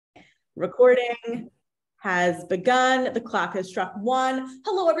Recording has begun. The clock has struck 1.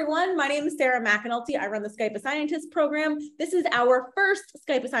 Hello, everyone. My name is Sarah McAnulty. I run the Skype a Scientist program. This is our first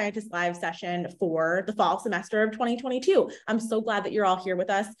Skype a Scientist live session for the fall semester of 2022. I'm so glad that you're all here with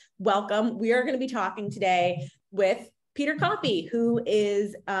us. Welcome. We are going to be talking today with Peter Coffey, who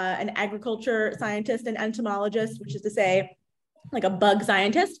is an agriculture scientist and entomologist, which is to say, like a bug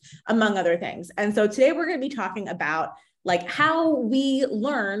scientist, among other things. And so today we're going to be talking about like how we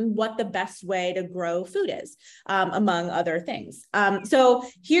learn what the best way to grow food is, among other things. So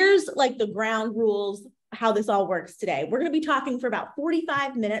here's like the ground rules, how this all works today. We're going to be talking for about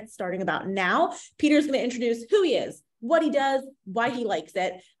 45 minutes, starting about now. Peter's going to introduce who he is, what he does, why he likes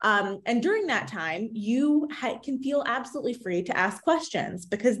it. And during that time, you can feel absolutely free to ask questions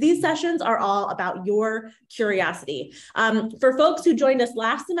because these sessions are all about your curiosity. For folks who joined us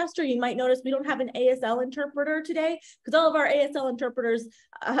last semester, you might notice we don't have an ASL interpreter today because all of our ASL interpreters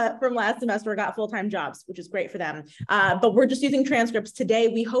from last semester got full-time jobs, which is great for them. But we're just using transcripts today.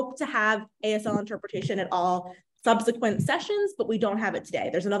 We hope to have ASL interpretation at all subsequent sessions, but we don't have it today.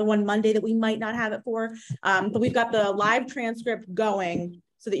 There's another one Monday that we might not have it for, but we've got the live transcript going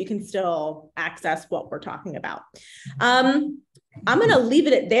so that you can still access what we're talking about. I'm going to leave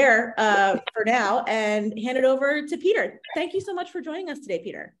it at there for now and hand it over to Peter. Thank you so much for joining us today,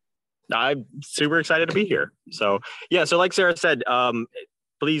 Peter. I'm super excited to be here. So yeah, so like Sarah said,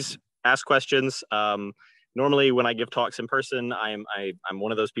 please ask questions. Normally when I give talks in person, I'm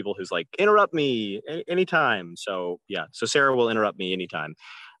one of those people who's like, interrupt me anytime. So yeah, so Sarah will interrupt me anytime.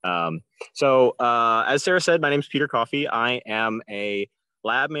 As Sarah said, my name is Peter Coffey. I am a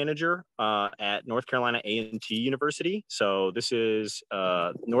lab manager at North Carolina A&T University. So this is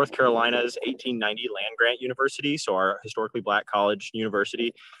North Carolina's 1890 land grant university. So our historically Black college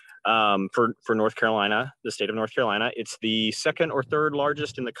university. For North Carolina, the state of North Carolina. It's the second or third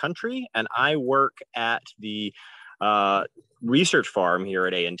largest in the country, and I work at the research farm here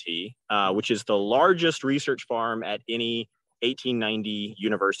at A&T, which is the largest research farm at any 1890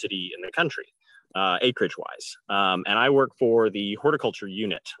 university in the country, acreage-wise. And I work for the horticulture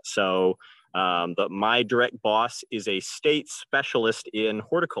unit. So my direct boss is a state specialist in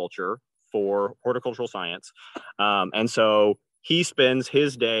horticulture for horticultural science. And so he spends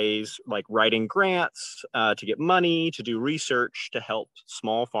his days like writing grants to get money, to do research, to help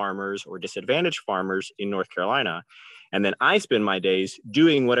small farmers or disadvantaged farmers in North Carolina. And then I spend my days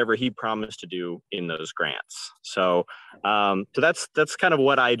doing whatever he promised to do in those grants. So that's kind of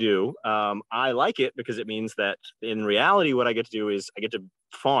what I do. I like it because it means that in reality, what I get to do is I get to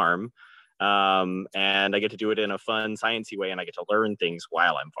farm and I get to do it in a fun, sciencey way, and I get to learn things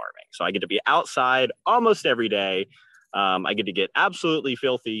while I'm farming. So I get to be outside almost every day. I get to get absolutely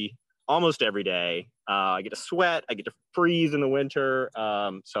filthy almost every day. I get to sweat. I get to freeze in the winter.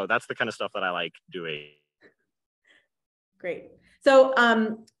 So that's the kind of stuff that I like doing. Great. So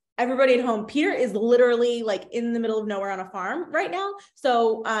everybody at home, Peter is literally like in the middle of nowhere on a farm right now.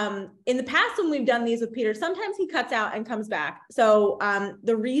 So in the past, when we've done these with Peter, sometimes he cuts out and comes back. So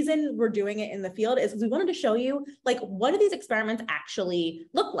the reason we're doing it in the field is because we wanted to show you like, what do these experiments actually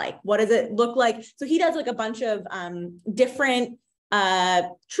look like? What does it look like? So he does like a bunch of different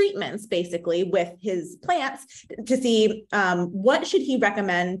treatments basically with his plants to see what should he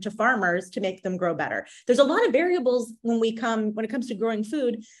recommend to farmers to make them grow better. There's a lot of variables when it comes to growing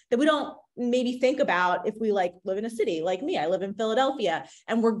food that we don't maybe think about if we like live in a city like me. I live in Philadelphia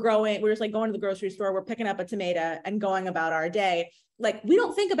and we're just like going to the grocery store, we're picking up a tomato and going about our day. Like we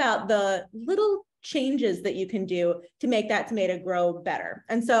don't think about the little changes that you can do to make that tomato grow better.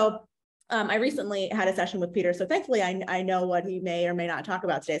 And so I recently had a session with Peter, so thankfully I know what he may or may not talk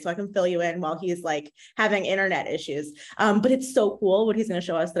about today, so I can fill you in while he's like having internet issues. But it's so cool what he's going to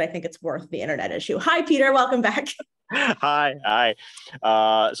show us that I think it's worth the internet issue. Hi, Peter. Welcome back. Hi.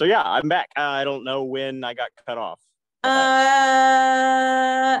 So yeah, I'm back. I don't know when I got cut off.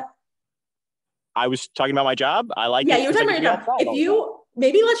 I was talking about my job. I like. Yeah, you were talking about your job.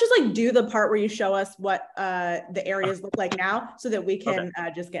 Maybe let's just like do the part where you show us what the areas look like now so that we can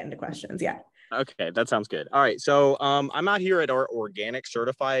just get into questions. Yeah. Okay, that sounds good. All right, so I'm out here at our organic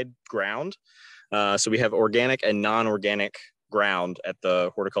certified ground. So we have organic and non-organic ground at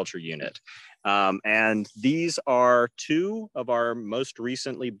the horticulture unit. And these are two of our most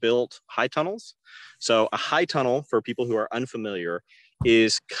recently built high tunnels. So a high tunnel, for people who are unfamiliar,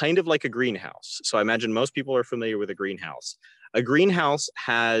 is kind of like a greenhouse. So I imagine most people are familiar with a greenhouse. A greenhouse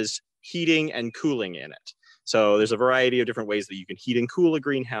has heating and cooling in it. So there's a variety of different ways that you can heat and cool a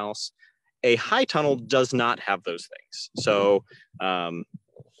greenhouse. A high tunnel does not have those things. So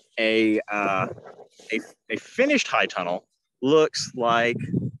a finished high tunnel looks like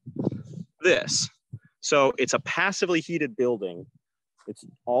this. So it's a passively heated building. It's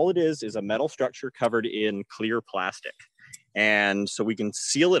all it is a metal structure covered in clear plastic. And so we can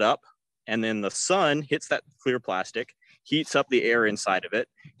seal it up, and then the sun hits that clear plastic, heats up the air inside of it.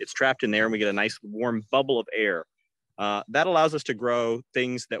 It's trapped in there, and we get a nice warm bubble of air. That allows us to grow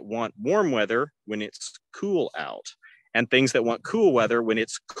things that want warm weather when it's cool out, and things that want cool weather when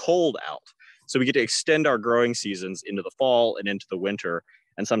it's cold out. So we get to extend our growing seasons into the fall and into the winter,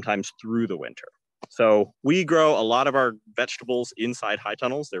 and sometimes through the winter. So we grow a lot of our vegetables inside high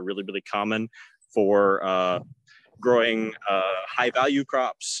tunnels. They're really, really common for growing high value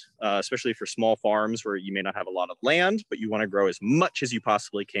crops, especially for small farms where you may not have a lot of land, but you want to grow as much as you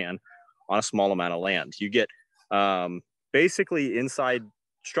possibly can on a small amount of land. You get basically inside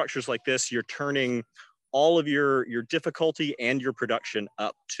structures like this, you're turning all of your difficulty and your production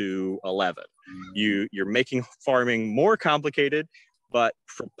up to 11. You're making farming more complicated, but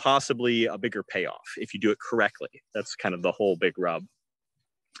for possibly a bigger payoff if you do it correctly. That's kind of the whole big rub.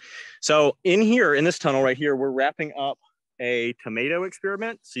 So in here, in this tunnel right here, we're wrapping up a tomato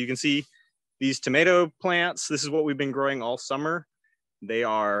experiment. So you can see these tomato plants. This is what we've been growing all summer. They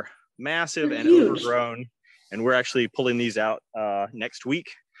are massive and overgrown, and we're actually pulling these out next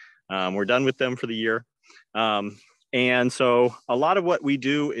week. We're done with them for the year. And so a lot of what we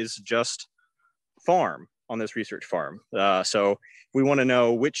do is just farm on this research farm. So we want to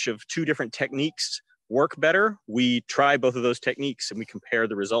know which of two different techniques work better. We try both of those techniques and we compare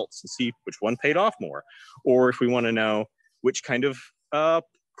the results and see which one paid off more. Or if we want to know which kind of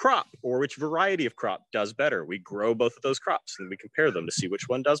crop or which variety of crop does better, we grow both of those crops and we compare them to see which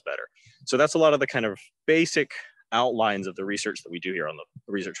one does better. So that's a lot of the kind of basic outlines of the research that we do here on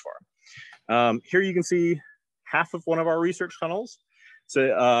the research farm. Here you can see half of one of our research tunnels.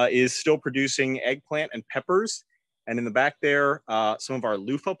 So is still producing eggplant and peppers. And in the back there, some of our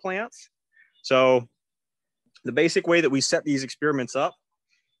loofah plants. So the basic way that we set these experiments up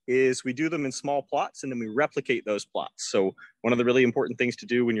is we do them in small plots and then we replicate those plots. So one of the really important things to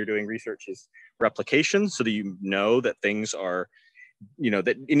do when you're doing research is replication, so that you know that things are,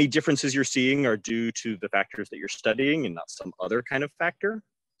 that any differences you're seeing are due to the factors that you're studying and not some other kind of factor.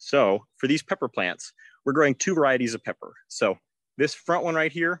 So for these pepper plants, we're growing two varieties of pepper. So this front one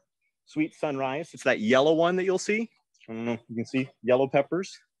right here, Sweet Sunrise, it's that yellow one that you'll see. I don't know if you can see yellow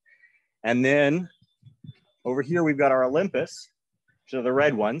peppers. And then over here, we've got our Olympus, which are the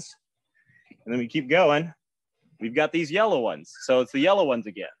red ones. And then we keep going. We've got these yellow ones. So it's the yellow ones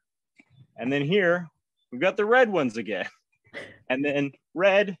again. And then here, we've got the red ones again. And then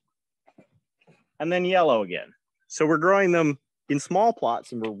red, and then yellow again. So we're growing them in small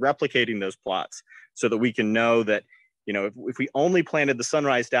plots and we're replicating those plots so that we can know that, if we only planted the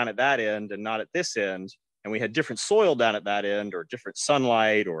sunrise down at that end and not at this end, and we had different soil down at that end or different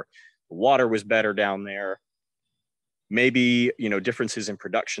sunlight or the water was better down there, maybe, differences in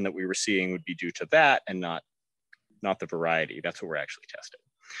production that we were seeing would be due to that and not the variety. That's what we're actually testing.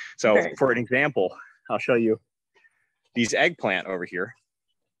 So for an example, I'll show you these eggplant over here.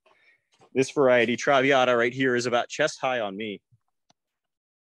 This variety, Traviata, right here is about chest high on me.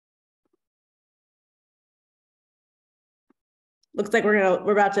 Looks like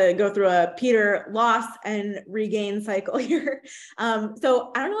we're about to go through a Peter loss and regain cycle here.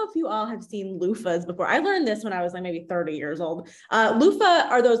 So I don't know if you all have seen loofahs before. I learned this when I was like maybe 30 years old. Loofah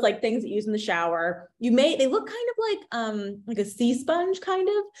are those like things that you use in the shower. They look kind of like a sea sponge kind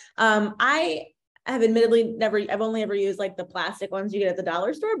of. I have admittedly I've only ever used like the plastic ones you get at the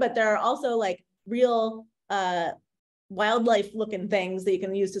dollar store, but there are also like real wildlife looking things that you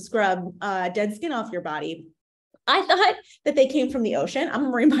can use to scrub dead skin off your body. I thought that they came from the ocean. I'm a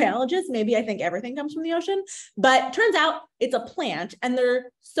marine biologist. Maybe I think everything comes from the ocean, but turns out it's a plant and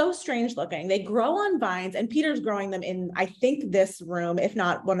they're so strange looking. They grow on vines and Peter's growing them in, I think, this room, if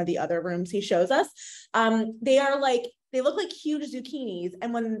not one of the other rooms he shows us. They look like huge zucchinis.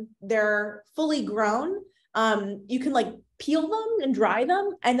 And when they're fully grown, you can like peel them and dry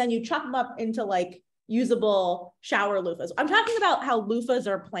them. And then you chop them up into like usable shower loofahs. I'm talking about how loofahs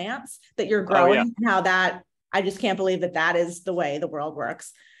are plants that you're growing and how that, I just can't believe that is the way the world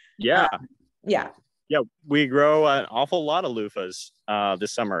works. Yeah. Yeah, we grow an awful lot of loofahs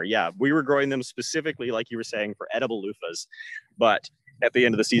this summer. Yeah, we were growing them specifically, like you were saying, for edible loofahs. But at the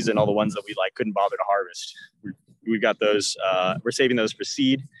end of the season, all the ones that we couldn't bother to harvest, we've got those. We're saving those for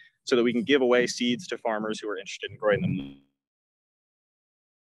seed so that we can give away seeds to farmers who are interested in growing them.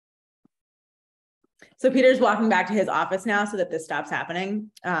 So Peter's walking back to his office now so that this stops happening.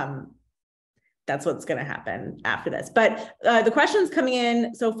 that's what's going to happen after this. But the questions coming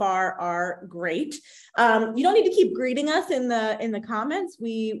in so far are great. You don't need to keep greeting us in the comments.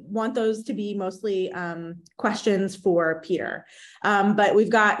 We want those to be mostly questions for Peter. But we've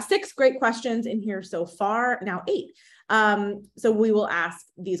got 6 great questions in here so far, now 8. So we will ask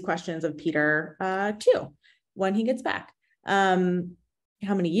these questions of Peter too, when he gets back.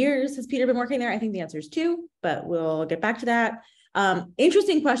 How many years has Peter been working there? I think the answer is 2, but we'll get back to that.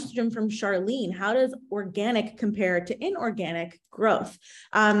 Interesting question from Charlene. How does organic compare to inorganic growth?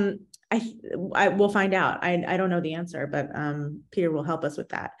 I will find out. I don't know the answer, but Peter will help us with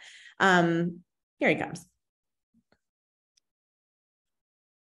that. Here he comes.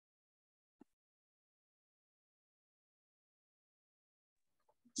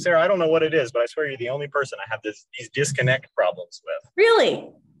 Sarah, I don't know what it is, but I swear you're the only person I have these disconnect problems with.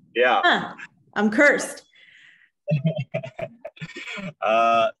 Really? Yeah. Huh. I'm cursed.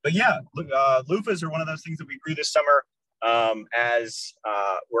 But yeah, loofahs are one of those things that we grew this summer.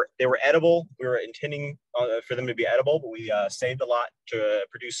 They were edible. We were intending for them to be edible, but we saved a lot to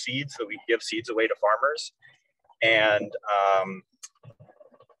produce seeds so we could give seeds away to farmers. And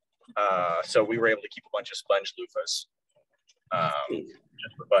so we were able to keep a bunch of sponge loofahs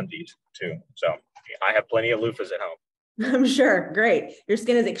just for funsies too. So I have plenty of loofahs at home. I'm sure. Great. Your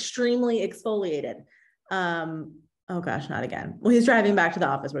skin is extremely exfoliated. Oh gosh, not again. Well, he's driving back to the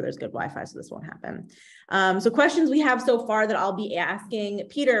office where there's good Wi-Fi, so this won't happen. So questions we have so far that I'll be asking.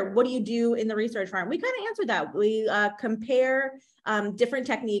 Peter, what do you do in the research farm? We kind of answered that. We compare different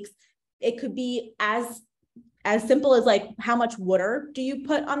techniques. It could be as simple as like, how much water do you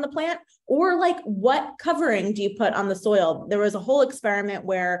put on the plant, or like what covering do you put on the soil? There was a whole experiment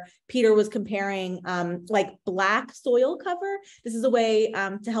where Peter was comparing like black soil cover. This is a way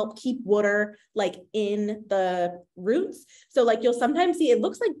to help keep water like in the roots. So like you'll sometimes see, it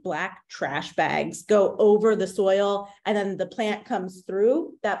looks like black trash bags go over the soil and then the plant comes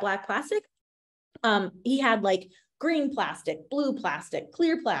through that black plastic. He had like green plastic, blue plastic,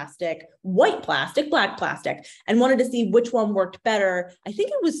 clear plastic, white plastic, black plastic, and wanted to see which one worked better. I think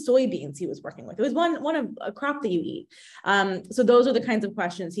it was soybeans he was working with. It was one of a crop that you eat. So those are the kinds of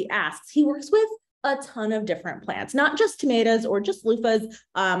questions he asks. He works with a ton of different plants, not just tomatoes or just loofahs,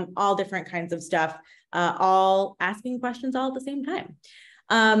 all different kinds of stuff, all asking questions all at the same time.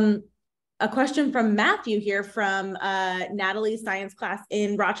 A question from Matthew here from Natalie's science class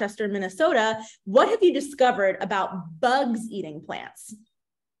in Rochester, Minnesota. What have you discovered about bugs eating plants?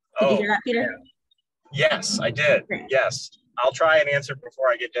 Did you hear that, Peter? Yes, I did. Great. Yes. I'll try and answer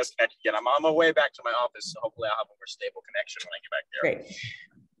before I get disconnected again. I'm on my way back to my office, so hopefully I'll have a more stable connection when I get back there.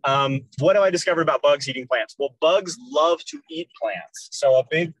 Great. What do I discover about bugs eating plants? Well, bugs love to eat plants. So a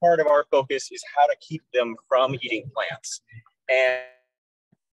big part of our focus is how to keep them from eating plants. And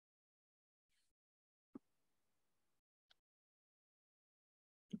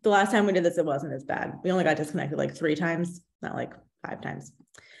the last time we did this, it wasn't as bad. We only got disconnected like 3 times, not like 5 times.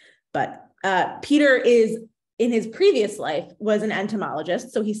 But Peter is, in his previous life, was an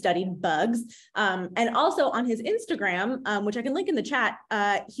entomologist. So he studied bugs. And also on his Instagram, which I can link in the chat,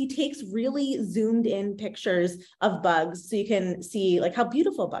 he takes really zoomed in pictures of bugs. So you can see like how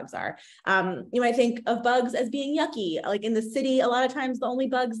beautiful bugs are. You might think of bugs as being yucky. Like in the city, a lot of times the only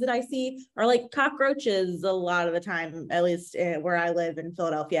bugs that I see are like cockroaches a lot of the time, at least where I live in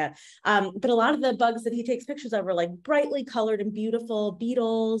Philadelphia. But a lot of the bugs that he takes pictures of are like brightly colored and beautiful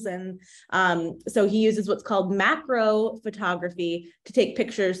beetles. And so he uses what's called macro photography to take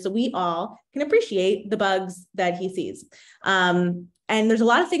pictures so we all can appreciate the bugs that he sees. And there's a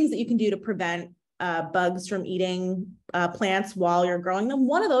lot of things that you can do to prevent bugs from eating plants while you're growing them.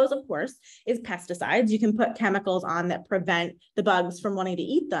 One of those, of course, is pesticides. You can put chemicals on that prevent the bugs from wanting to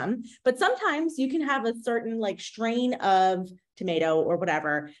eat them. But sometimes you can have a certain like strain of tomato or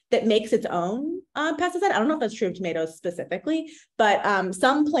whatever that makes its own pesticide. I don't know if that's true of tomatoes specifically, but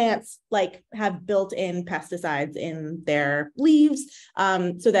some plants like have built-in pesticides in their leaves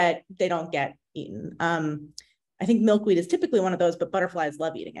so that they don't get eaten. I think milkweed is typically one of those, but butterflies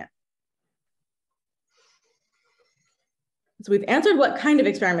love eating it. So we've answered what kind of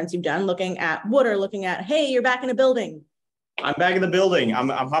experiments you've done, looking at water, looking at, hey, you're back in a building. I'm back in the building. I'm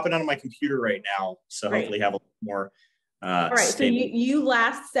hopping onto my computer right now, so Great. Hopefully have a little more all right, stable. So you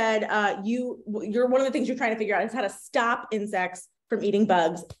last said you're one of the things you're trying to figure out is how to stop insects from eating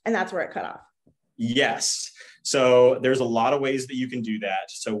bugs, and that's where it cut off. Yes. So there's a lot of ways that you can do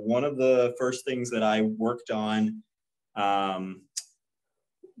that. So one of the first things that I worked on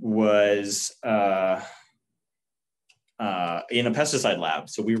was in a pesticide lab.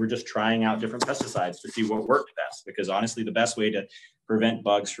 So we were just trying out different pesticides to see what worked best, because honestly, the best way to prevent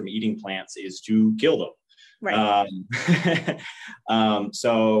bugs from eating plants is to kill them. Right.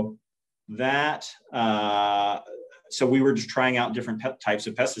 So that, so we were just trying out different types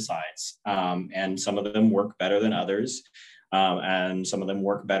of pesticides, and some of them work better than others, and some of them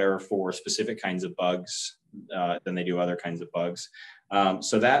work better for specific kinds of bugs than they do other kinds of bugs.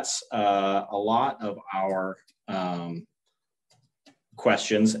 So that's a lot of our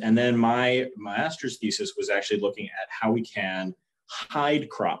questions. And then my master's thesis was actually looking at how we can hide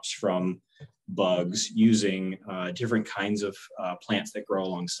crops from bugs using different kinds of plants that grow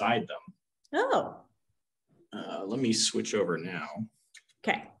alongside them. Oh. Let me switch over now.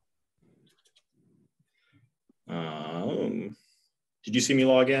 Okay. Did you see me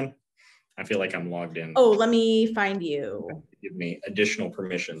log in? I feel like I'm logged in. Oh, let me find you. Give me additional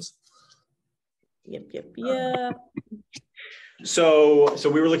permissions. Yep. So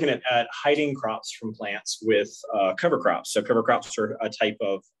we were looking at hiding crops from plants with cover crops. So cover crops are a type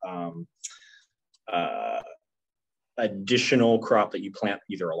of additional crop that you plant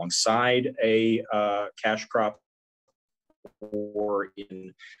either alongside a cash crop or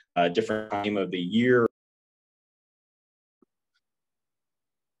in a different time of the year.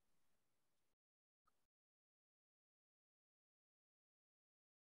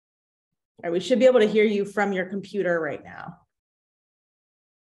 All right, we should be able to hear you from your computer right now.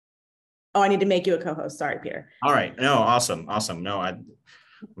 Oh, I need to make you a co-host. Sorry, Peter. All right. No, awesome. No, it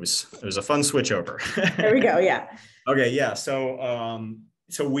was a fun switch over. There we go. Yeah. Okay. Yeah.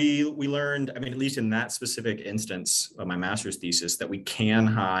 So we learned, I mean, at least in that specific instance of my master's thesis, that we can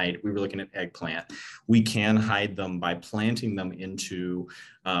hide. We were looking at eggplant. We can hide them by planting them into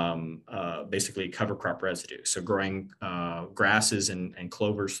basically cover crop residue. So growing grasses and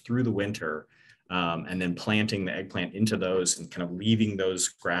clovers through the winter. And then planting the eggplant into those and kind of leaving those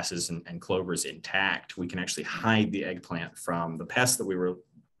grasses and clovers intact, we can actually hide the eggplant from the pest that we were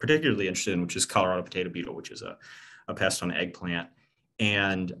particularly interested in, which is Colorado potato beetle, which is a pest on eggplant.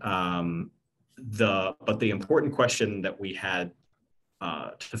 And but the important question that we had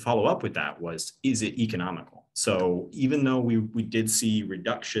to follow up with that was, is it economical? So even though we did see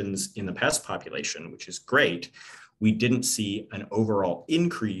reductions in the pest population, which is great, we didn't see an overall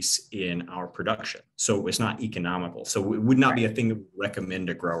increase in our production. So it was not economical. So it would not be a thing that we recommend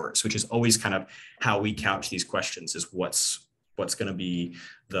to growers, which is always kind of how we couch these questions, is what's going to be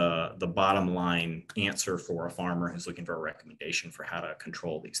the bottom line answer for a farmer who's looking for a recommendation for how to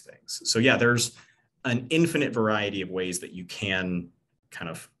control these things. So yeah, there's an infinite variety of ways that you can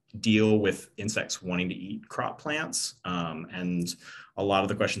kind of deal with insects wanting to eat crop plants. And a lot of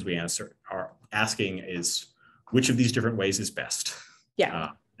the questions we are asking is, which of these different ways is best?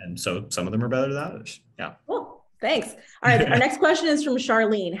 Yeah. And so some of them are better than others. Yeah. Cool. Thanks. All right. Our next question is from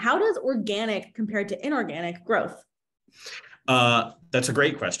Charlene. How does organic compare to inorganic growth? That's a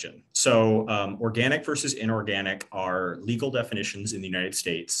great question. So organic versus inorganic are legal definitions in the United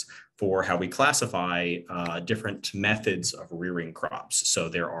States for how we classify different methods of rearing crops. So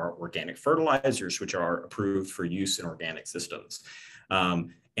there are organic fertilizers, which are approved for use in organic systems.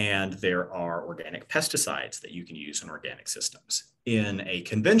 And there are organic pesticides that you can use in organic systems. In a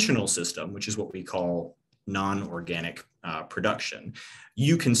conventional system, which is what we call non-organic production,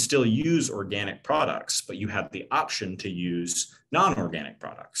 you can still use organic products, but you have the option to use non-organic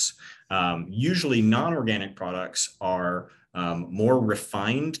products. Usually non-organic products are more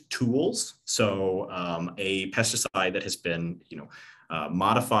refined tools. So a pesticide that has been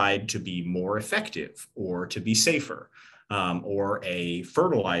modified to be more effective or to be safer. Or a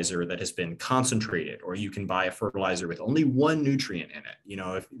fertilizer that has been concentrated, or you can buy a fertilizer with only one nutrient in it.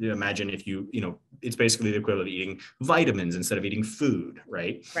 If you imagine it's basically the equivalent of eating vitamins instead of eating food,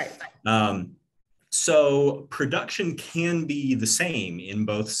 right? Right. So production can be the same in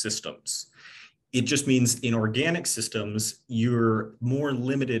both systems. It just means in organic systems, you're more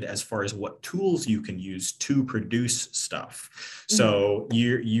limited as far as what tools you can use to produce stuff. So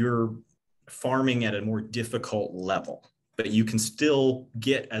you're farming at a more difficult level, but you can still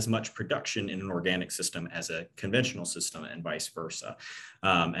get as much production in an organic system as a conventional system, and vice versa.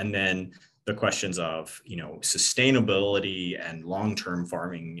 And then the questions of sustainability and long-term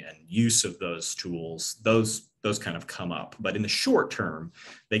farming and use of those tools, those kind of come up. But in the short term,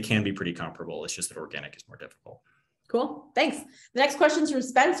 they can be pretty comparable. It's just that organic is more difficult. Cool. Thanks. The next question is from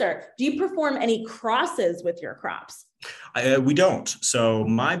Spencer. Do you perform any crosses with your crops? We don't. So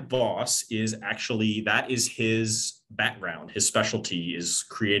my boss is actually, that is his background. His specialty is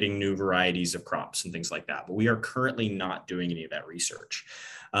creating new varieties of crops and things like that. But we are currently not doing any of that research.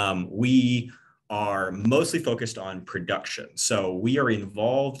 We are mostly focused on production. So we are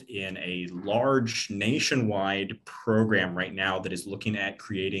involved in a large nationwide program right now that is looking at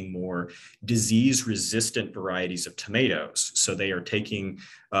creating more disease-resistant varieties of tomatoes. So they are taking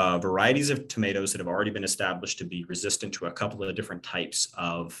varieties of tomatoes that have already been established to be resistant to a couple of different types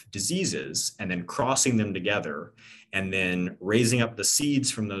of diseases, and then crossing them together, and then raising up the seeds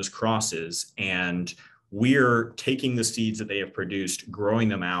from those crosses, and we're taking the seeds that they have produced, growing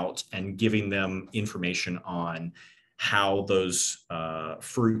them out, and giving them information on how those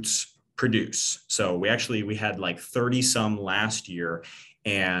fruits produce. So we had like 30 some last year,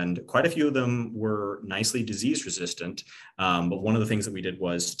 and quite a few of them were nicely disease resistant. But one of the things that we did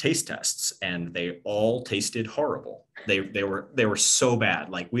was taste tests, and they all tasted horrible. They were so bad.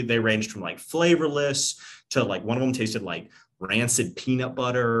 Like they ranged from like flavorless to like one of them tasted like rancid peanut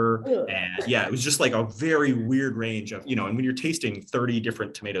butter. Ugh. And yeah, it was just like a very weird range of, and when you're tasting 30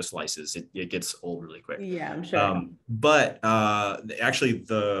 different tomato slices, it gets old really quick. Yeah, I'm sure. But actually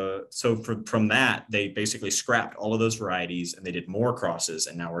from that, they basically scrapped all of those varieties and they did more crosses.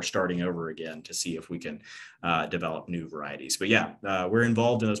 And now we're starting over again to see if we can develop new varieties. But yeah, we're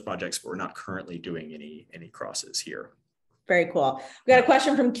involved in those projects, but we're not currently doing any crosses here. Very cool. We got a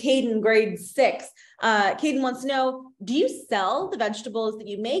question from Caden, grade 6. Caden wants to know, do you sell the vegetables that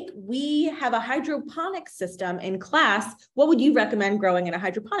you make? We have a hydroponic system in class. What would you recommend growing in a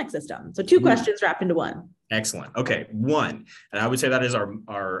hydroponic system? So 2 questions wrapped into one. Excellent. Okay, one, and I would say that is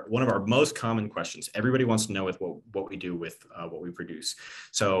our one of our most common questions. Everybody wants to know with what we do with what we produce.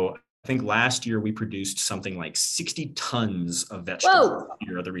 So I think last year we produced something like 60 tons of vegetables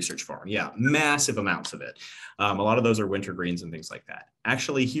here at the research farm. Yeah, massive amounts of it. A lot of those are winter greens and things like that.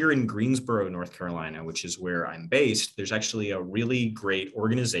 Actually, here in Greensboro, North Carolina, which is where I'm based, there's actually a really great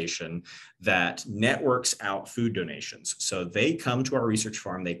organization that networks out food donations. So they come to our research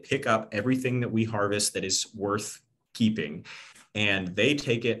farm, they pick up everything that we harvest that is worth keeping, and they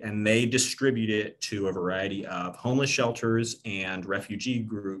take it and they distribute it to a variety of homeless shelters and refugee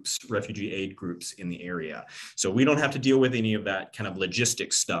aid groups in the area. So we don't have to deal with any of that kind of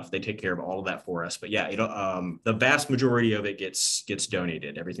logistics stuff. They take care of all of that for us. But yeah, the vast majority of it gets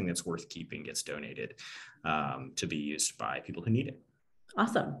donated. Everything that's worth keeping gets donated to be used by people who need it.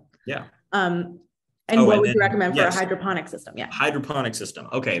 Awesome. Yeah. And what would you recommend for a hydroponic system? Yeah. Hydroponic system.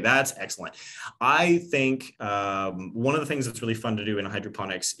 Okay, that's excellent. I think one of the things that's really fun to do in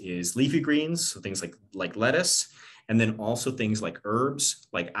hydroponics is leafy greens, so things like lettuce, and then also things like herbs.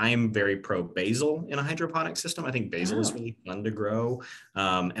 Like I'm very pro basil in a hydroponic system. I think basil is really fun to grow.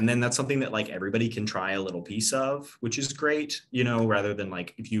 And then that's something that like everybody can try a little piece of, which is great, rather than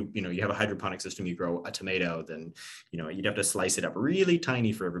like if you have a hydroponic system, you grow a tomato, then, you'd have to slice it up really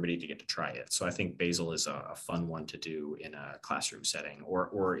tiny for everybody to get to try it. So I think basil is a fun one to do in a classroom setting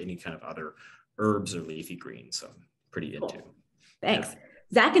or any kind of other herbs or leafy greens. So I'm pretty into. Thanks. Yeah.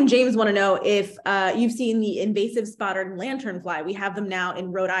 Zach and James want to know if you've seen the invasive spotted lanternfly. We have them now in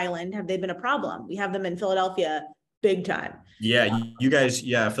Rhode Island. Have they been a problem? We have them in Philadelphia big time. Yeah, you guys,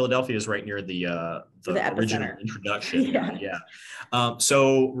 Philadelphia is right near the original introduction. Yeah.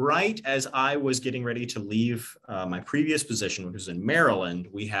 So right as I was getting ready to leave my previous position, which was in Maryland,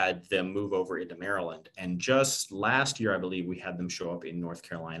 we had them move over into Maryland. And just last year, I believe we had them show up in North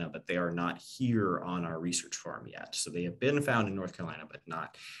Carolina, but they are not here on our research farm yet. So they have been found in North Carolina, but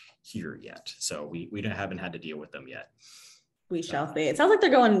not here yet. So we haven't had to deal with them yet. We shall see. It sounds like they're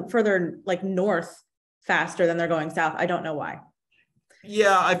going further like north faster than they're going south. I don't know why.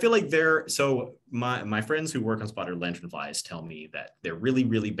 Yeah, I feel like my friends who work on spotted lanternflies tell me that they're really,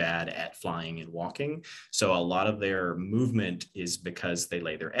 really bad at flying and walking. So a lot of their movement is because they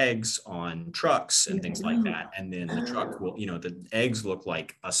lay their eggs on trucks and things like that. And then the truck will, the eggs look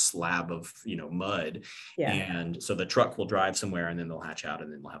like a slab of, mud. Yeah. And so the truck will drive somewhere and then they'll hatch out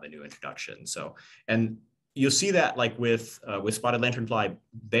and then we'll have a new introduction. So, and you'll see that like with spotted lanternfly,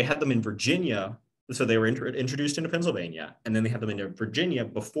 they had them in Virginia. So they were introduced into Pennsylvania, and then they had them into Virginia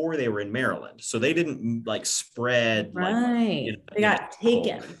before they were in Maryland. So they didn't like spread. Right. They got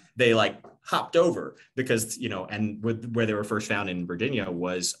taken. They like hopped over because, and where they were first found in Virginia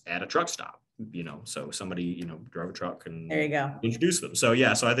was at a truck stop, so somebody, drove a truck and there you go. Introduced them. So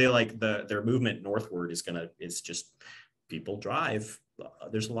yeah, so I feel like their movement northward is just people drive.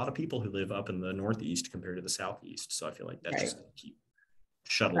 There's a lot of people who live up in the Northeast compared to the Southeast. So I feel like that's just going to keep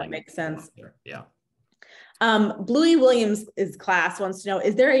shuttling. That makes sense. There. Yeah. Bluey Williams' class wants to know,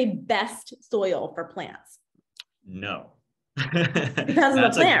 is there a best soil for plants? No. Depends on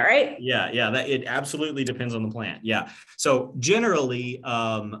the plant, right? Yeah, it absolutely depends on the plant. Yeah. So generally,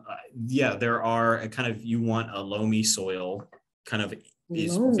 there are you want a loamy soil kind of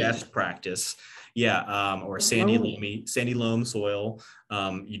is best practice. or sandy loam soil.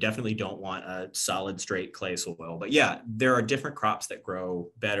 You definitely don't want a solid straight clay soil, but yeah, there are different crops that grow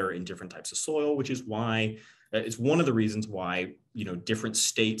better in different types of soil, which is why it's one of the reasons why, different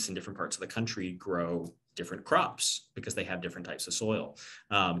states in different parts of the country grow different crops because they have different types of soil.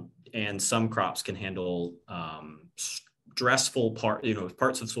 And some crops can handle stressful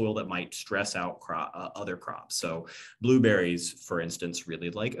parts of soil that might stress out other crops. So blueberries, for instance, really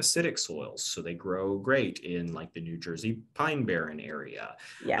like acidic soils. So they grow great in like the New Jersey pine barren area.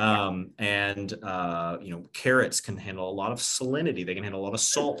 And carrots can handle a lot of salinity. They can handle a lot of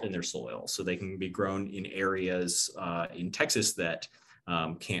salt in their soil. So they can be grown in areas in Texas that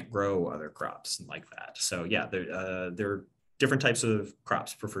can't grow other crops like that. So yeah, they're different types of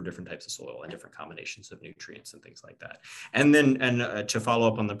crops prefer different types of soil and different combinations of nutrients and things like that. And then, to follow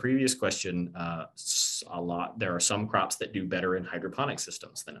up on the previous question, there are some crops that do better in hydroponic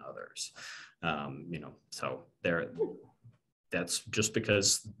systems than others. So that's just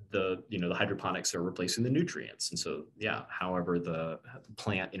because the hydroponics are replacing the nutrients. And so, yeah, however the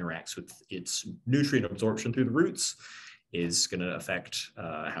plant interacts with its nutrient absorption through the roots is going to affect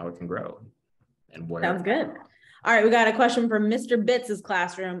how it can grow and where. Sounds good. All right, we got a question from Mr. Bits'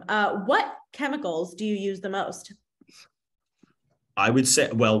 classroom. What chemicals do you use the most? I would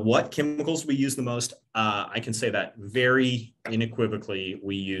say, well, what chemicals we use the most? I can say that very unequivocally,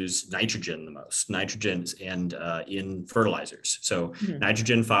 we use nitrogen the most. Nitrogen and in fertilizers. So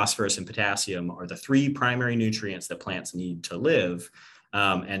nitrogen, phosphorus, and potassium are the three primary nutrients that plants need to live.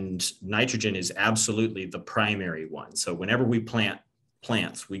 And nitrogen is absolutely the primary one. So whenever we plant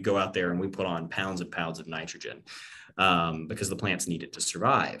plants, we go out there and we put on pounds and pounds of nitrogen because the plants need it to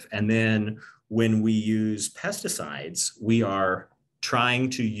survive. And then when we use pesticides, we are trying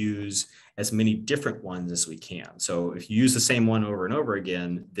to use as many different ones as we can. So if you use the same one over and over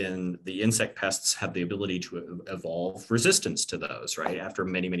again, then the insect pests have the ability to evolve resistance to those, right? After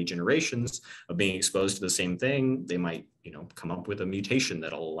many, many generations of being exposed to the same thing, they might, come up with a mutation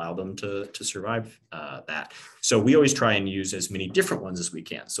that'll allow them to survive that. So we always try and use as many different ones as we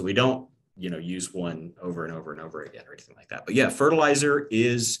can. So we don't, use one over and over and over again or anything like that. But yeah, fertilizer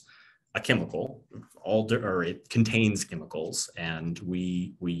is a chemical, or it contains chemicals, and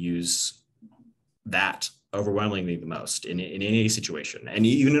we use that overwhelmingly the most in any situation. And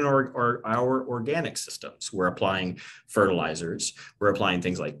even in our organic systems, we're applying fertilizers. We're applying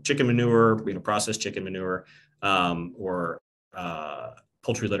things like chicken manure, processed chicken manure, or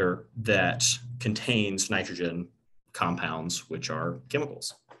poultry litter that contains nitrogen compounds, which are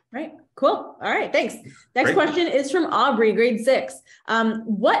chemicals. Right. Cool. All right. Thanks. Next question is from Aubrey, grade 6.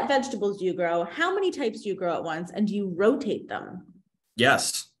 What vegetables do you grow? How many types do you grow at once? And do you rotate them?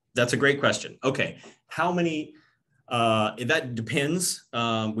 Yes, that's a great question. Okay. How many? That depends.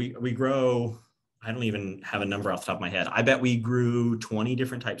 We grow, I don't even have a number off the top of my head. I bet we grew 20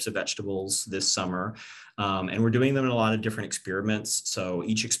 different types of vegetables this summer. And we're doing them in a lot of different experiments. So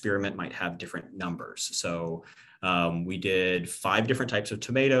each experiment might have different numbers. So we did 5 different types of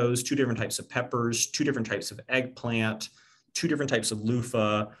tomatoes, 2 different types of peppers, 2 different types of eggplant, 2 different types of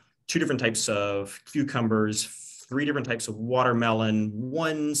loofah, 2 different types of cucumbers, 3 different types of watermelon,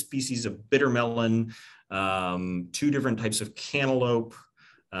 1 species of bitter melon, 2 different types of cantaloupe.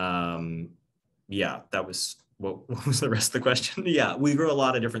 Yeah, that was, what was the rest of the question? Yeah, we grow a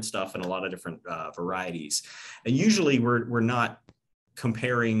lot of different stuff and a lot of different varieties. And usually we're not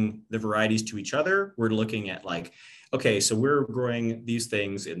comparing the varieties to each other. We're looking at like, okay, so we're growing these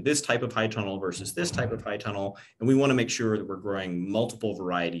things in this type of high tunnel versus this type of high tunnel. And we want to make sure that we're growing multiple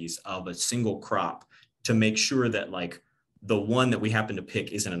varieties of a single crop to make sure that like the one that we happen to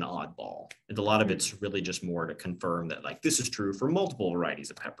pick isn't an oddball. And a lot of it's really just more to confirm that like, this is true for multiple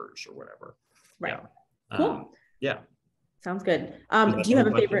varieties of peppers or whatever. Right. Yeah. Cool. Yeah. Sounds good. Do you have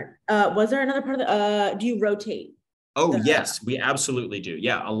a favorite? Was there another part of the, do you rotate? Oh, yes, we absolutely do.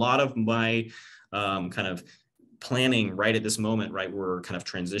 Yeah, a lot of my kind of planning right at this moment, right, we're kind of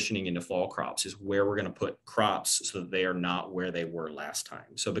transitioning into fall crops is where we're going to put crops so that they are not where they were last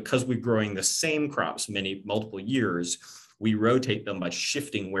time. So because we're growing the same crops multiple years, we rotate them by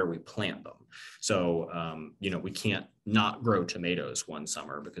shifting where we plant them. So, we can't not grow tomatoes one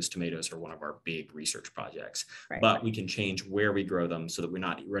summer because tomatoes are one of our big research projects, but we can change where we grow them so that we're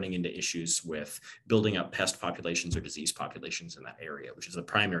not running into issues with building up pest populations or disease populations in that area, which is the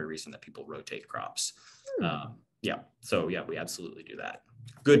primary reason that people rotate crops. So yeah, we absolutely do that.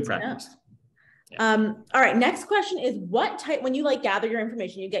 Good practice. Yeah. All right. Next question is what type, when you like gather your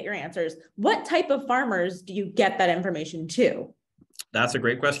information, you get your answers, what type of farmers do you get that information to? That's a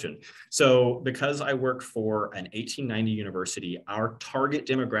great question. So because I work for an 1890 university, our target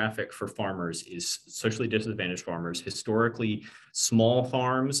demographic for farmers is socially disadvantaged farmers, historically small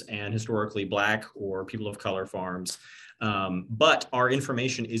farms and historically Black or people of color farms. But our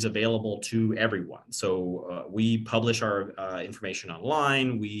information is available to everyone. So we publish our information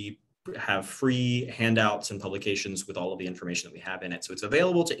online. We have free handouts and publications with all of the information that we have in it. So it's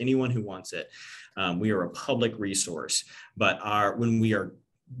available to anyone who wants it. We are a public resource, but when we're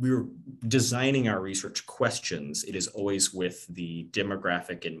designing our research questions, it is always with the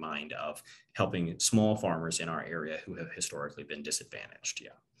demographic in mind of helping small farmers in our area who have historically been disadvantaged.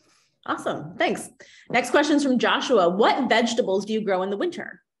 Yeah. Awesome. Thanks. Next question is from Joshua. What vegetables do you grow in the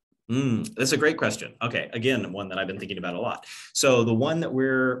winter? That's a great question. Okay, again, one that I've been thinking about a lot. So the one that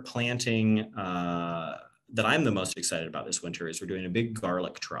we're planting that I'm the most excited about this winter is we're doing a big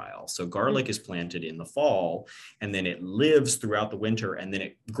garlic trial. So garlic is planted in the fall, and then it lives throughout the winter, and then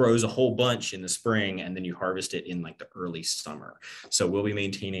it grows a whole bunch in the spring, and then you harvest it in like the early summer. So we'll be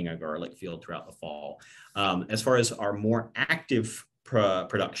maintaining a garlic field throughout the fall. As far as our more active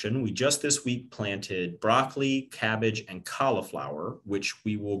production, we just this week planted broccoli, cabbage, and cauliflower, which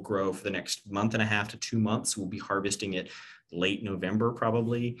we will grow for the next month and a half to 2 months. We'll be harvesting it late November,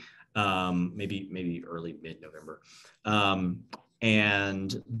 probably, maybe early mid-November.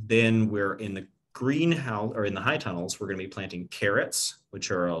 And then we're in the greenhouse, or in the high tunnels, we're going to be planting carrots,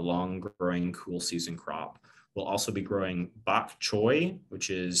 which are a long-growing, cool season crop. We'll also be growing bok choy, which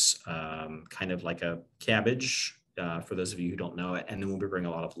is kind of like a cabbage, for those of you who don't know it, and then we'll be growing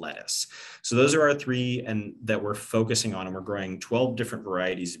a lot of lettuce. So those are our three and that we're focusing on, and we're growing 12 different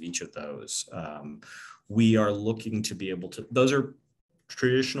varieties of each of those. We are looking to be able to, those are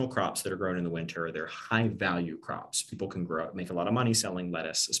traditional crops that are grown in the winter. They're high value crops. People can make a lot of money selling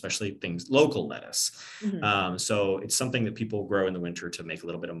lettuce, especially local lettuce. So it's something that people grow in the winter to make a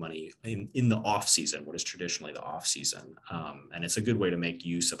little bit of money in the off season, what is traditionally the off season. And it's a good way to make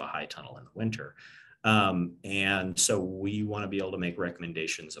use of a high tunnel in the winter. And so we want to be able to make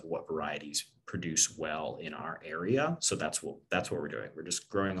recommendations of what varieties produce well in our area. So that's what we're doing. We're just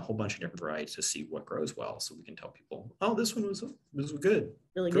growing a whole bunch of different varieties to see what grows well, so we can tell people, oh, this was good.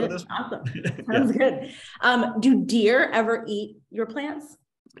 Really good. Awesome. Sounds good. Do deer ever eat your plants?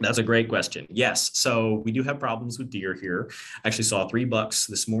 That's a great question. Yes. So we do have problems with deer here. I actually saw 3 bucks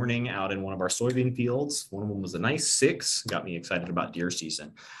this morning out in one of our soybean fields. One of them was a nice 6, got me excited about deer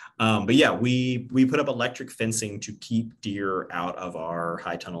season. But yeah, we put up electric fencing to keep deer out of our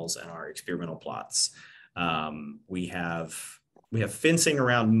high tunnels and our experimental plots. We have fencing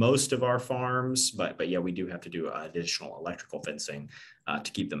around most of our farms, but yeah, we do have to do additional electrical fencing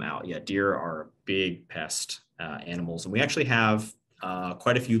to keep them out. Yeah, deer are big pest animals, and we actually have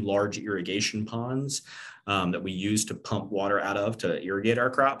quite a few large irrigation ponds that we use to pump water out of to irrigate our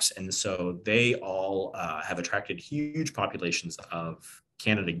crops. And so they all have attracted huge populations of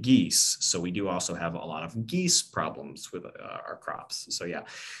Canada geese. So we do also have a lot of geese problems with our crops. So yeah,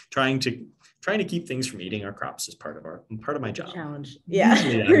 trying to keep things from eating our crops is part of my job. Challenge. Yeah,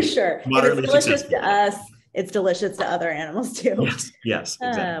 for sure. If it's delicious to us, it's delicious to other animals too. Yes,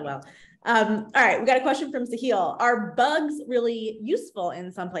 exactly. Well. All right, we got a question from Sahil. Are bugs really useful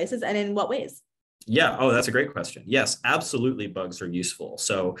in some places, and in what ways? Yeah, oh, that's a great question. Yes, absolutely, bugs are useful.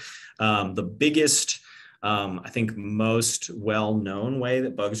 So the biggest, I think most well-known way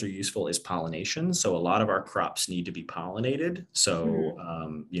that bugs are useful is pollination. So a lot of our crops need to be pollinated. So,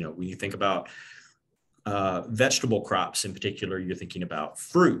 when you think about vegetable crops in particular, you're thinking about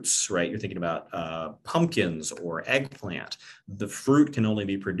fruits, right? You're thinking about pumpkins or eggplant. The fruit can only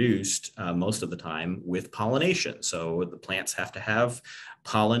be produced most of the time with pollination. So the plants have to have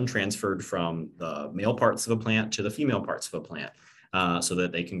pollen transferred from the male parts of a plant to the female parts of a plant so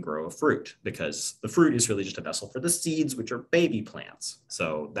that they can grow a fruit, because the fruit is really just a vessel for the seeds, which are baby plants.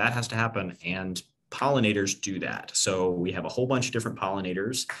 So that has to happen, and pollinators do that. So we have a whole bunch of different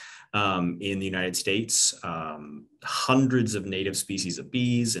pollinators in the United States, hundreds of native species of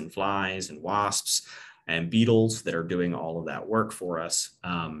bees and flies and wasps and beetles that are doing all of that work for us.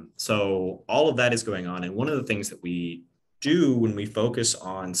 So all of that is going on. And one of the things that we do when we focus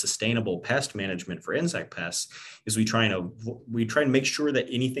on sustainable pest management for insect pests is we try and make sure that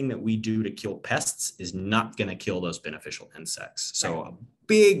anything that we do to kill pests is not going to kill those beneficial insects. So a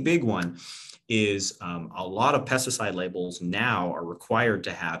big one is a lot of pesticide labels now are required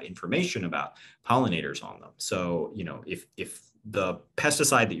to have information about pollinators on them. So, if the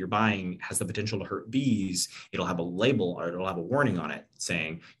pesticide that you're buying has the potential to hurt bees, it'll have a label or it'll have a warning on it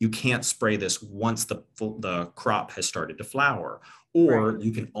saying you can't spray this once the crop has started to flower, or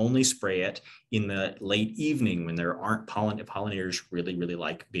you can only spray it in the late evening when there aren't pollinators really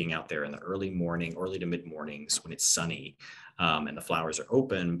like being out there in the early to mid mornings when it's sunny. And the flowers are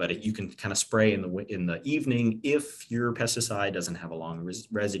open, but you can kind of spray in the evening if your pesticide doesn't have a long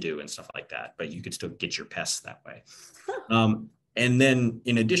residue and stuff like that, but you could still get your pests that way. And then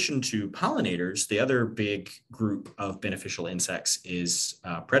in addition to pollinators, the other big group of beneficial insects is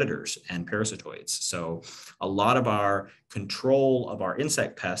predators and parasitoids. So a lot of our control of our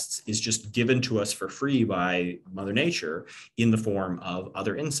insect pests is just given to us for free by Mother Nature in the form of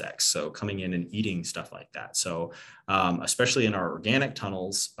other insects. So coming in and eating stuff like that. So especially in our organic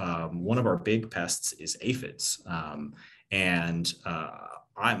tunnels, one of our big pests is aphids.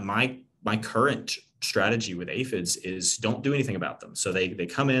 My current strategy with aphids is don't do anything about them. So they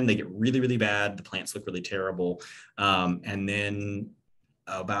come in, they get really bad. The plants look really terrible. And then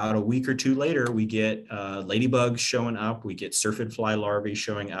about a week or two later, we get ladybugs showing up. We get syrphid fly larvae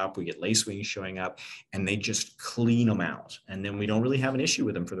showing up. We get lacewings showing up, and they just clean them out. And then we don't really have an issue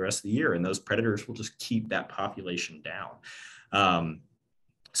with them for the rest of the year. And those predators will just keep that population down.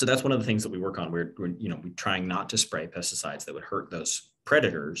 So that's one of the things that we work on. We're trying not to spray pesticides that would hurt those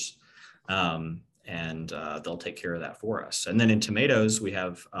predators. And they'll take care of that for us. And then in tomatoes, we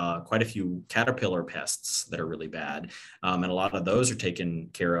have quite a few caterpillar pests that are really bad. And a lot of those are taken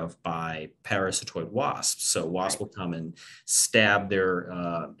care of by parasitoid wasps. So wasps will come and stab their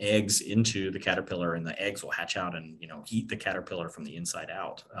eggs into the caterpillar, and the eggs will hatch out and, eat the caterpillar from the inside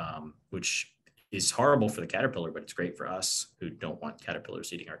out, which is horrible for the caterpillar, but it's great for us who don't want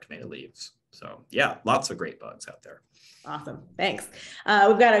caterpillars eating our tomato leaves. So yeah, lots of great bugs out there. Awesome. Thanks.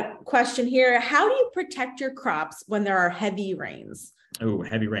 We've got a question here. How do you protect your crops when there are heavy rains? Oh,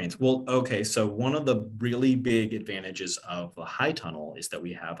 heavy rains. Well, okay. So one of the really big advantages of the high tunnel is that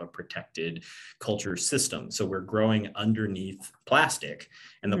we have a protected culture system. So we're growing underneath plastic,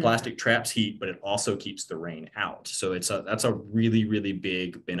 and the plastic traps heat, but it also keeps the rain out. So that's a really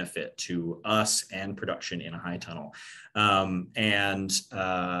big benefit to us and production in a high tunnel.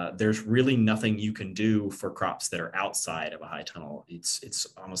 There's really nothing you can do for crops that are outside of a high tunnel. It's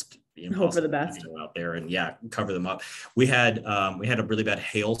almost impossible. Hope for the best. To go out there and cover them up. We had a really bad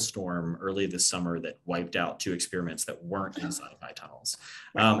hailstorm early this summer that wiped out 2 experiments that weren't inside high tunnels.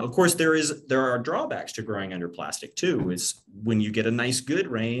 Of course, there are drawbacks to growing under plastic too. Is when you get a nice good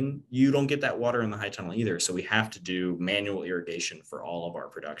rain, you don't get that water in the high tunnel either. So we have to do manual irrigation for all of our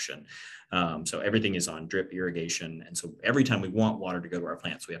production. So everything is on drip irrigation. And so every time we want water to go to our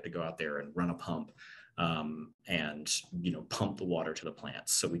plants, we have to go out there and run a pump and pump the water to the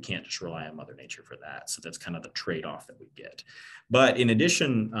plants. So we can't just rely on Mother Nature for that. So that's kind of the trade-off that we get. But in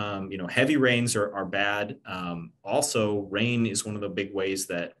addition, heavy rains are bad. Also, rain is one of the big ways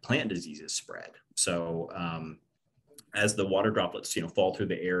that plant diseases spread. So as the water droplets, fall through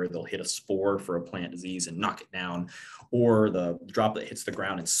the air, they'll hit a spore for a plant disease and knock it down, or the droplet hits the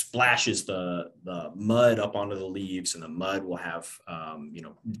ground and splashes the mud up onto the leaves, and the mud will have,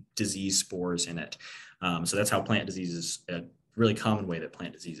 disease spores in it. So that's how plant diseases, a really common way that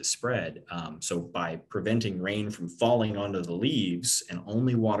plant diseases spread. So by preventing rain from falling onto the leaves and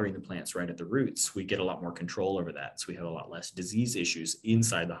only watering the plants right at the roots, we get a lot more control over that. So we have a lot less disease issues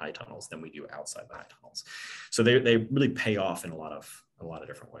inside the high tunnels than we do outside the high tunnels. So they really pay off in a lot of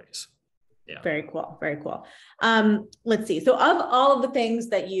different ways. Yeah. Very cool. Very cool. Let's see. So of all of the things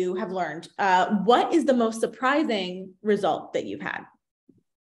that you have learned, what is the most surprising result that you've had?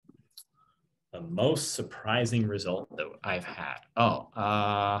 The most surprising result that I've had.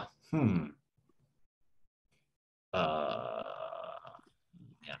 Yeah. Am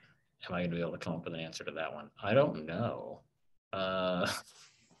I going to be able to come up with an answer to that one? I don't know.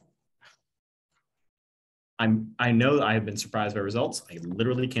 I know I have been surprised by results. I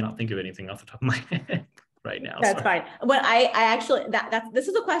literally cannot think of anything off the top of my head right now. That's fine. Well, I actually, this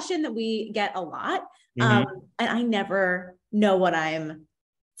is a question that we get a lot. And I never know what I'm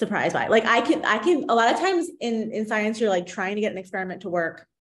surprised by. Like I can, a lot of times in science, you're like trying to get an experiment to work,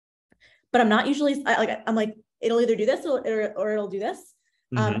 but I'm not usually I'm like, it'll either do this or it'll do this.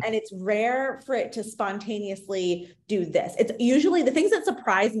 And it's rare for it to spontaneously do this. It's usually the things that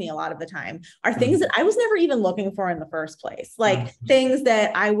surprise me a lot of the time are things that I was never even looking for in the first place. Like things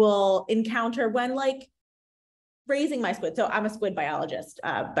that I will encounter when raising my squid. So I'm a squid biologist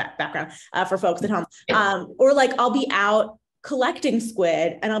background for folks at home. Or like I'll be out collecting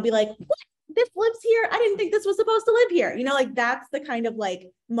squid and I'll be like, what? this lives here. I didn't think this was supposed to live here. You know, like that's the kind of like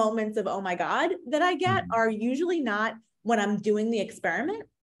moments of, oh my God, that I get are usually not when I'm doing the experiment.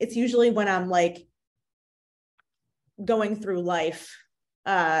 It's usually when I'm like going through life,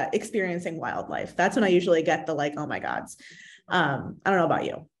 experiencing wildlife. That's when I usually get the like, oh my gods. I don't know about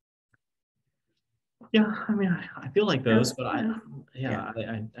you. Yeah, I mean, I feel like those, but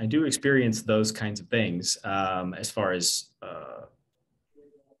I do experience those kinds of things. As far as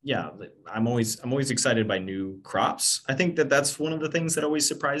I'm always excited by new crops. I think that's one of the things that always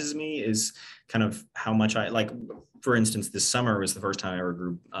surprises me is kind of how much I like. For instance, this summer was the first time I ever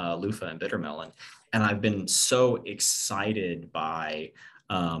grew loofah and bitter melon, and I've been so excited by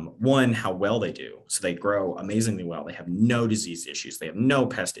one, how well they do. So they grow amazingly well. They have no disease issues. They have no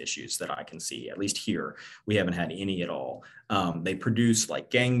pest issues that I can see. At least here, we haven't had any at all. They produce like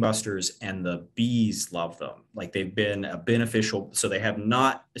gangbusters, and the bees love them. Like they've been a beneficial. So they have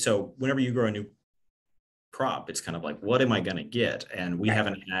not. So whenever you grow a new crop, it's kind of like, what am I going to get? And we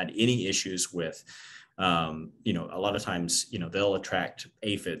haven't had any issues with. A lot of times, they'll attract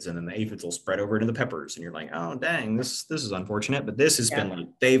aphids, and then the aphids will spread over into the peppers, and you're like, oh, dang, this is unfortunate. But this has been like,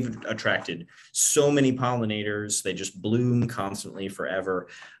 they've attracted so many pollinators. They just bloom constantly forever.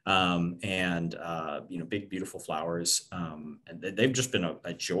 Big, beautiful flowers. And they've just been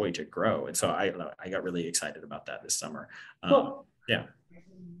a joy to grow. And so I got really excited about that this summer. Cool. Yeah.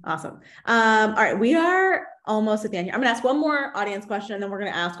 Awesome. All right. We are almost at the end here. I'm going to ask one more audience question, and then we're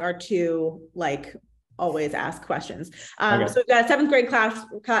going to ask our two, like, always ask questions. So we've got a 7th grade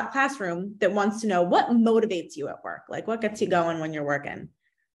classroom that wants to know what motivates you at work. Like what gets you going when you're working?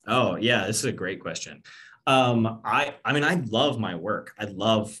 Oh yeah, this is a great question. I mean, I love my work. I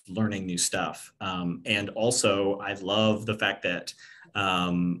love learning new stuff. And also I love the fact that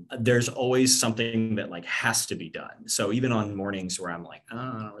there's always something that like has to be done. So even on mornings where I'm like, oh,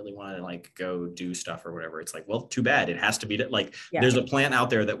 I don't really want to like go do stuff or whatever, it's like, well, too bad. It has to be like, there's a plant out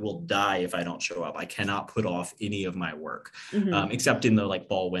there that will die if I don't show up. I cannot put off any of my work, except in the like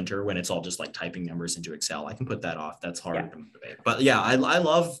fall, winter, when it's all just like typing numbers into Excel. I can put that off. That's hard to motivate. But yeah, I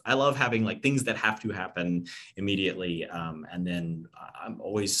love having like things that have to happen immediately. And then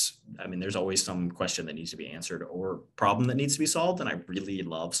there's always some question that needs to be answered or problem that needs to be solved. And I really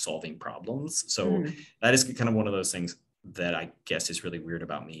love solving problems. So that is kind of one of those things that I guess is really weird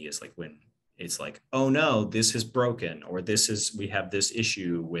about me, is like when it's like, oh no, this is broken, or we have this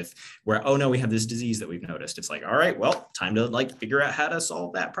issue with where, oh no, we have this disease that we've noticed. It's like, all right, well, time to like figure out how to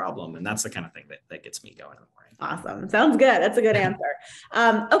solve that problem. And that's the kind of thing that gets me going in the morning. Awesome. Sounds good. That's a good answer.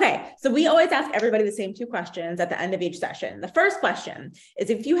 Okay. So we always ask everybody the same 2 questions at the end of each session. The first question is,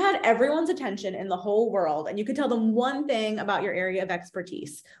 if you had everyone's attention in the whole world and you could tell them one thing about your area of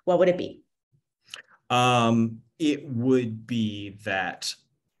expertise, what would it be? It would be that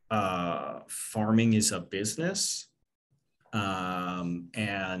farming is a business.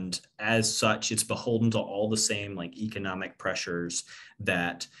 And as such, it's beholden to all the same like economic pressures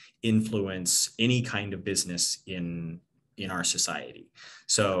that influence any kind of business in our society.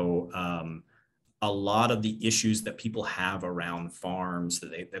 So a lot of the issues that people have around farms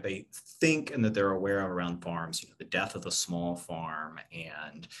that they think and that they're aware of around farms, the death of the small farm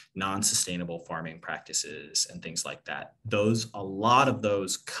and non-sustainable farming practices and things like that, a lot of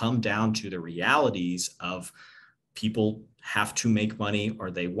those come down to the realities of people have to make money or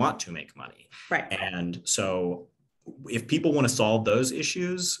they want to make money. Right. And so if people want to solve those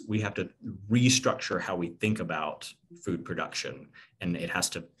issues, we have to restructure how we think about food production. And it has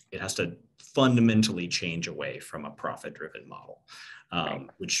to fundamentally change away from a profit-driven model,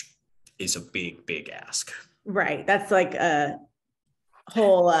 which is a big, big ask. Right. That's like a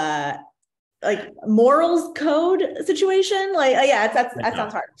whole like morals code situation. Like, that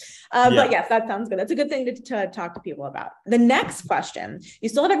sounds hard. But yes, that sounds good. That's a good thing to talk to people about. The next question, you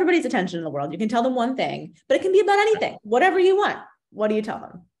still have everybody's attention in the world. You can tell them one thing, but it can be about anything, whatever you want. What do you tell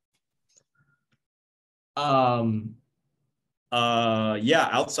them?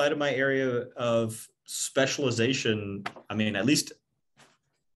 Outside of my area of specialization, I mean, at least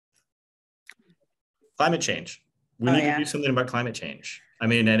climate change. We need to do something about climate change. I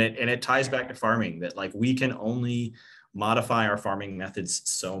mean, and it ties back to farming, that like we can only modify our farming methods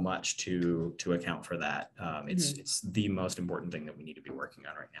so much to account for that. It's the most important thing that we need to be working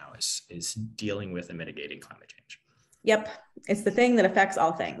on right now is dealing with and mitigating climate change. Yep. It's the thing that affects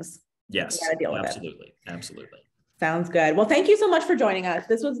all things. Yes, absolutely. Absolutely. Sounds good. Well, thank you so much for joining us.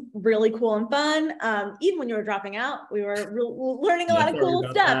 This was really cool and fun. Even when you were dropping out, we were learning a lot of cool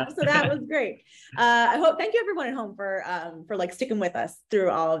stuff. So that was great. Thank you everyone at home for like sticking with us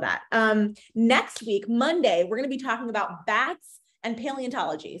through all of that. Next week, Monday, we're going to be talking about bats and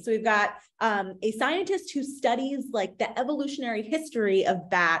paleontology. So we've got a scientist who studies like the evolutionary history of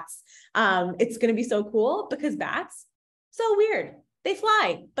bats. It's going to be so cool because bats, so weird. They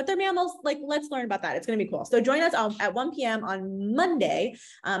fly, but they're mammals. Like, let's learn about that. It's going to be cool. So join us at 1 p.m. on Monday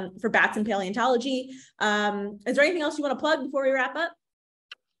for bats and paleontology. Is there anything else you want to plug before we wrap up?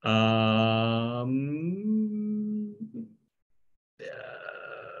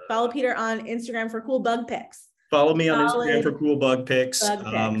 Follow Peter on Instagram for cool bug pics. Follow me on Instagram for cool bug pics.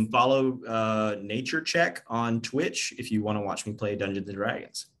 Follow Nature Check on Twitch if you want to watch me play Dungeons and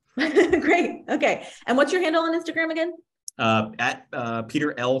Dragons. Great. Okay. And what's your handle on Instagram again? At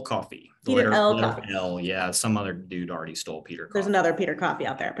Peter L. Coffey. Peter L. Coffey. L. Yeah, some other dude already stole Peter Coffey. There's another Peter Coffey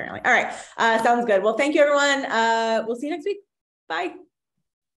out there, apparently. All right. Sounds good. Well, thank you, everyone. We'll see you next week. Bye.